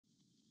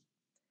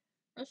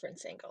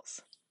Reference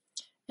angles.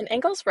 An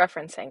angle's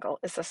reference angle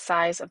is the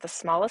size of the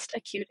smallest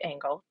acute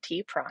angle,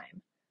 T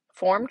prime,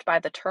 formed by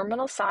the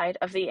terminal side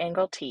of the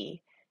angle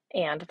T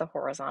and the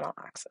horizontal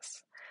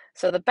axis.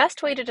 So the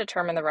best way to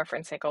determine the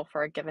reference angle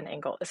for a given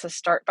angle is to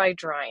start by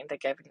drawing the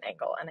given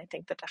angle, and I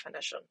think the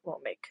definition will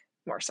make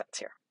more sense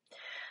here.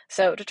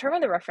 So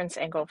determine the reference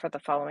angle for the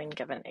following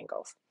given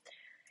angles.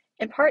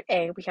 In part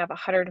A, we have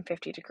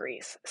 150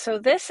 degrees. So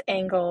this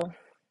angle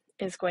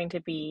is going to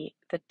be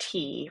the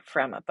T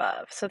from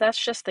above. So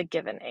that's just the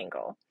given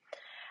angle.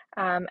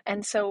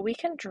 And so we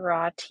can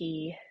draw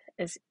T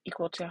is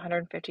equal to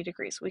 150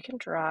 degrees. We can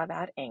draw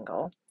that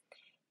angle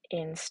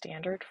in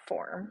standard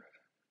form.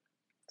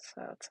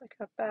 So it's like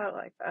about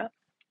like that.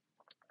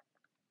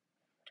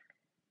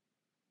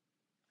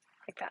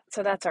 Like that.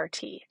 So that's our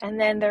T. And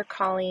then they're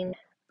calling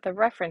the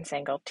reference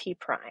angle T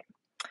prime.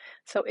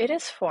 So it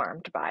is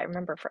formed by,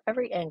 remember, for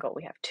every angle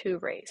we have two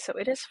rays. So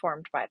it is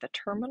formed by the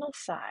terminal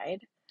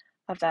side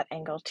of that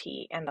angle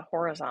T and the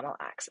horizontal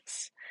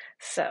axis.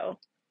 So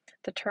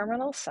the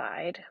terminal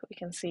side, we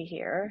can see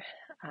here,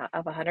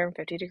 of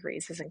 150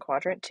 degrees is in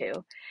quadrant 2.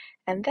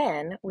 And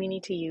then we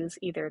need to use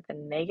either the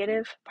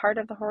negative part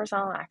of the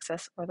horizontal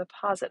axis or the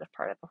positive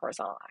part of the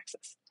horizontal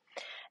axis.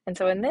 And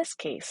so in this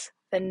case,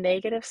 the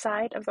negative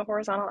side of the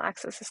horizontal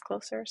axis is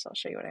closer. So I'll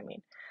show you what I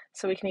mean.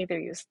 So we can either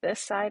use this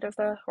side of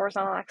the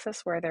horizontal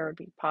axis where there would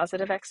be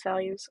positive x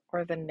values,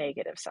 or the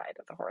negative side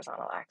of the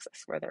horizontal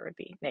axis where there would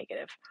be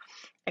negative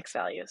x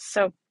values.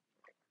 So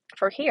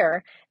for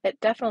here, it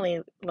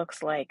definitely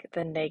looks like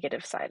the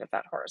negative side of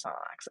that horizontal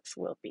axis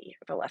will be,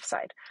 the left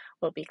side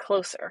will be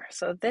closer.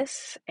 So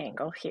this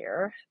angle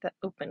here, the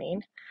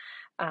opening,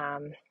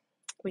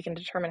 we can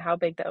determine how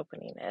big the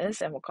opening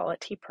is, and we'll call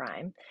it T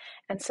prime.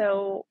 And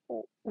so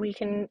we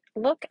can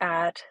look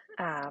at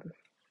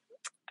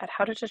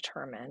how to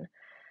determine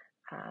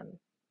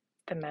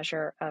the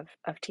measure of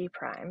T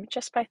prime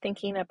just by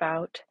thinking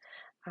about,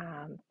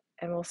 and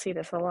we'll see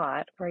this a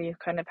lot, where you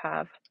kind of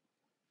have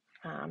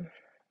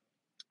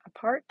a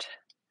part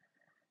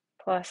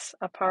plus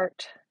a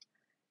part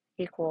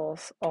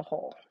equals a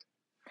whole.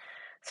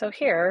 So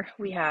here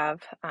we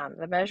have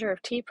the measure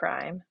of T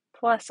prime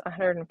plus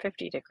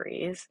 150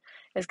 degrees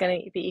is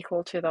going to be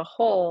equal to the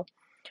whole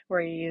where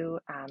you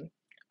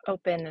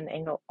open an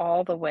angle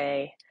all the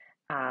way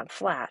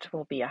flat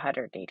will be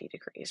 180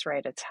 degrees,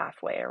 right? It's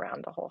halfway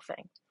around the whole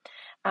thing.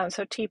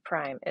 So T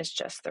prime is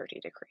just 30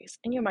 degrees,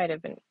 and you might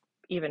have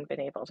even been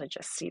able to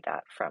just see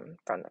that from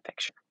the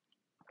picture.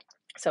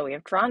 So we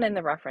have drawn in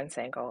the reference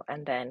angle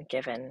and then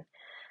given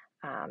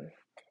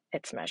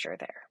its measure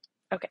there.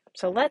 Okay,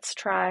 so let's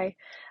try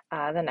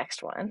the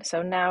next one.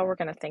 So now we're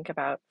going to think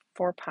about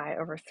 4 pi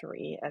over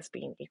 3 as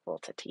being equal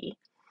to t.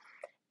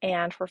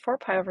 And for 4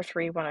 pi over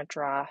 3, we want to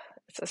draw,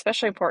 it's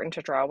especially important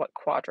to draw what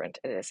quadrant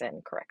it is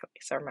in correctly.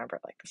 So remember,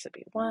 like this would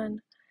be 1,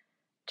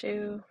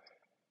 2,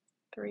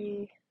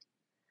 3,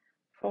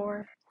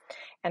 4,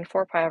 and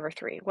 4 pi over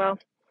 3. Well,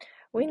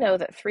 we know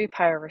that 3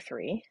 pi over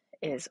 3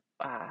 is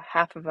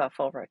half of a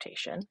full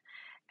rotation.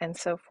 And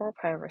so 4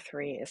 pi over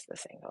 3 is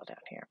this angle down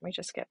here. We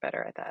just get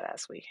better at that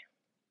as we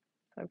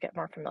get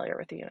more familiar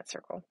with the unit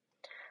circle.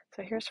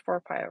 So here's 4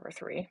 pi over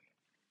 3.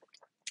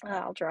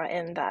 I'll draw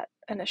in that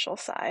initial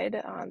side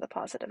on the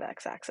positive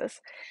x-axis.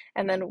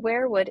 And then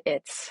where would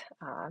its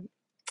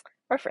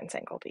reference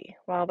angle be?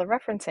 Well, the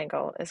reference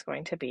angle is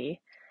going to be,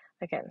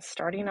 again,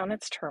 starting on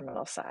its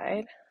terminal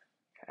side.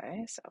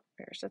 Okay, so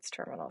here's its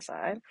terminal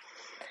side.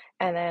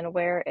 And then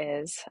where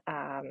is,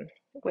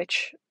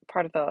 which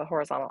part of the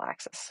horizontal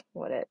axis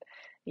would it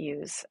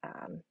use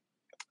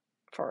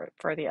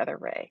for the other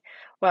ray?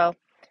 Well,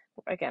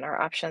 again, our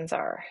options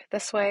are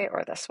this way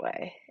or this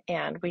way,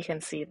 and we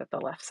can see that the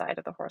left side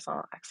of the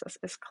horizontal axis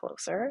is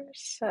closer,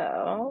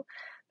 so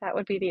that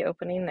would be the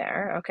opening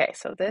there. Okay,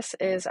 so this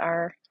is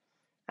our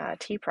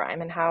T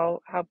prime, and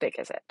how big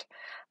is it?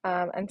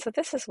 And so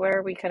this is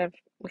where we can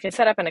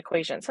set up an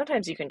equation.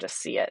 Sometimes you can just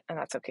see it, and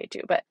that's okay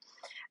too, but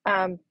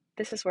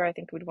this is where I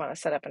think we'd want to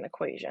set up an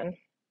equation.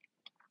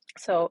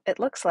 So it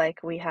looks like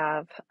we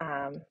have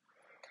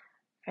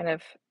kind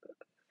of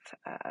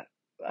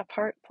a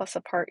part plus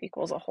a part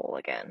equals a whole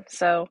again.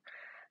 So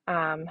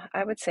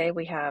I would say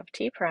we have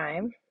T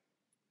prime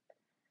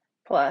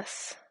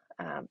plus,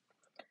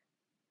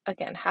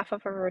 again, half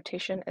of a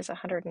rotation is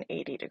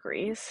 180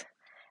 degrees,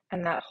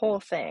 and that whole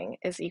thing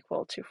is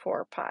equal to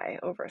 4 pi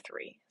over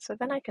 3. So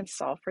then I can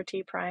solve for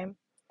T prime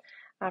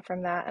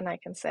from that, and I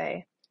can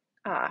say,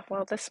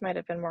 well, this might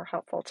have been more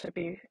helpful to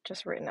be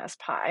just written as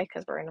pi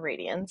because we're in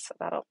radians, so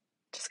that'll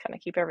just kind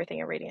of keep everything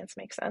in radians,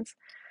 make sense.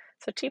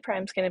 So T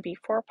prime is going to be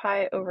 4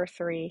 pi over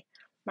 3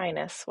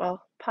 minus,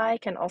 well, pi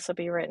can also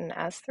be written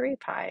as 3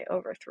 pi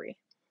over 3.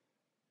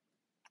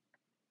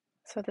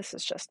 So this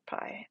is just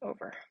pi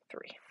over 3.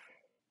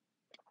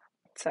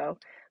 So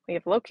we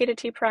have located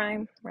T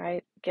prime,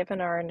 right?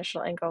 Given our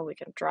initial angle, we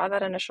can draw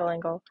that initial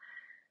angle,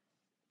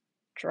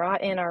 draw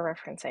in our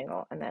reference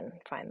angle, and then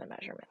find the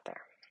measurement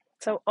there.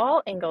 So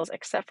all angles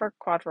except for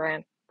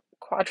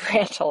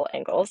quadrantal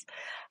angles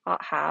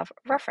have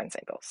reference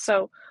angles.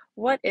 So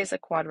what is a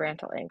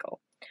quadrantal angle?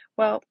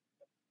 Well,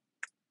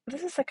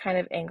 this is the kind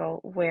of angle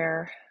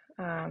where,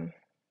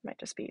 might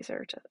just be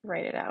easier to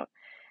write it out.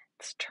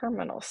 Its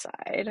terminal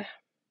side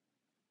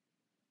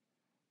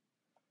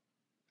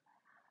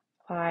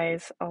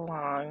lies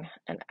along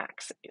an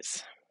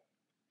axis.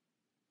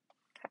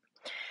 Okay.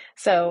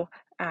 So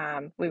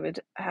we would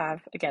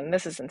have, again,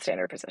 this is in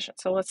standard position.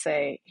 So let's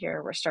say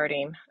here we're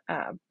starting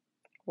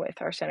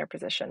with our standard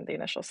position, the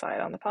initial side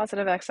on the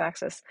positive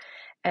x-axis,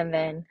 and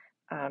then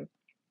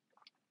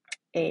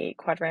a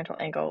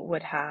quadrantal angle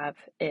would have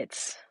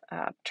its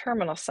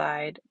terminal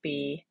side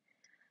be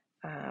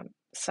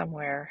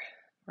somewhere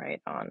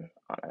right on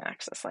an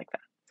axis like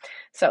that.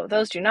 So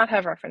those do not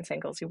have reference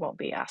angles. You won't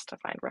be asked to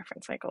find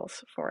reference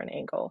angles for an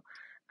angle,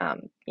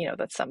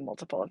 that's some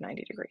multiple of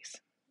 90 degrees.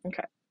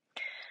 Okay.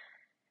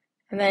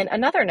 And then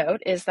another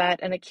note is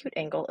that an acute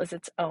angle is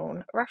its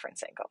own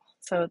reference angle.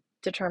 So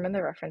determine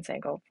the reference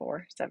angle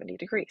for 70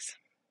 degrees.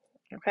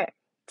 Okay,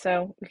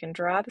 so we can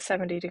draw the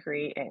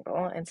 70-degree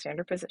angle in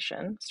standard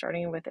position,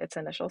 starting with its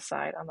initial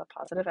side on the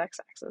positive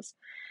x-axis.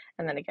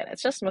 And then again,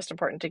 it's just most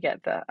important to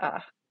get the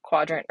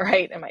quadrant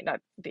right. It might not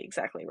be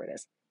exactly where it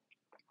is.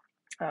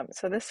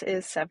 So this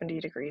is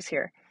 70 degrees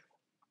here.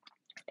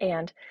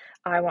 And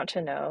I want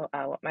to know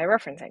what my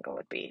reference angle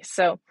would be.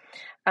 So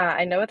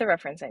I know what the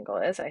reference angle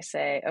is. I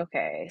say,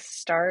 okay,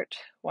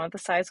 one of the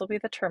sides will be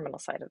the terminal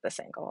side of this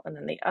angle, and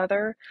then the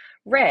other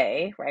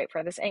ray, right,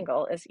 for this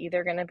angle is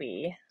either going to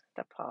be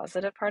the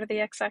positive part of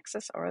the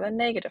x-axis or the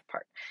negative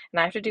part. And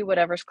I have to do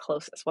whatever's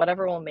closest,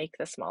 whatever will make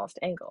the smallest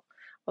angle.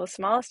 Well, the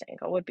smallest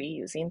angle would be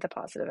using the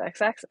positive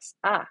x-axis.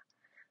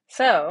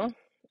 So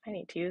I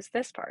need to use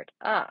this part.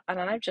 And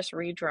then I've just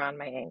redrawn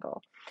my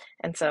angle.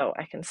 And so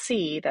I can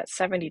see that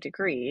 70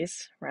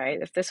 degrees, right?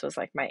 If this was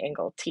like my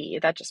angle T,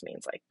 that just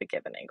means like the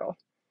given angle.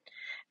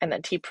 And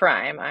then T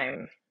prime,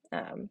 I'm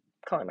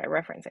calling my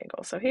reference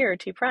angle. So here,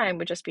 T prime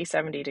would just be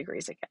 70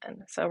 degrees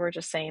again. So we're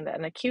just saying that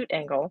an acute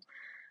angle,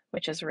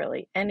 which is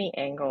really any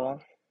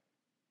angle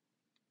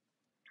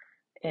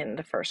in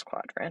the first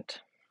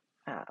quadrant,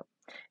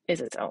 is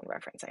its own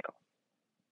reference angle.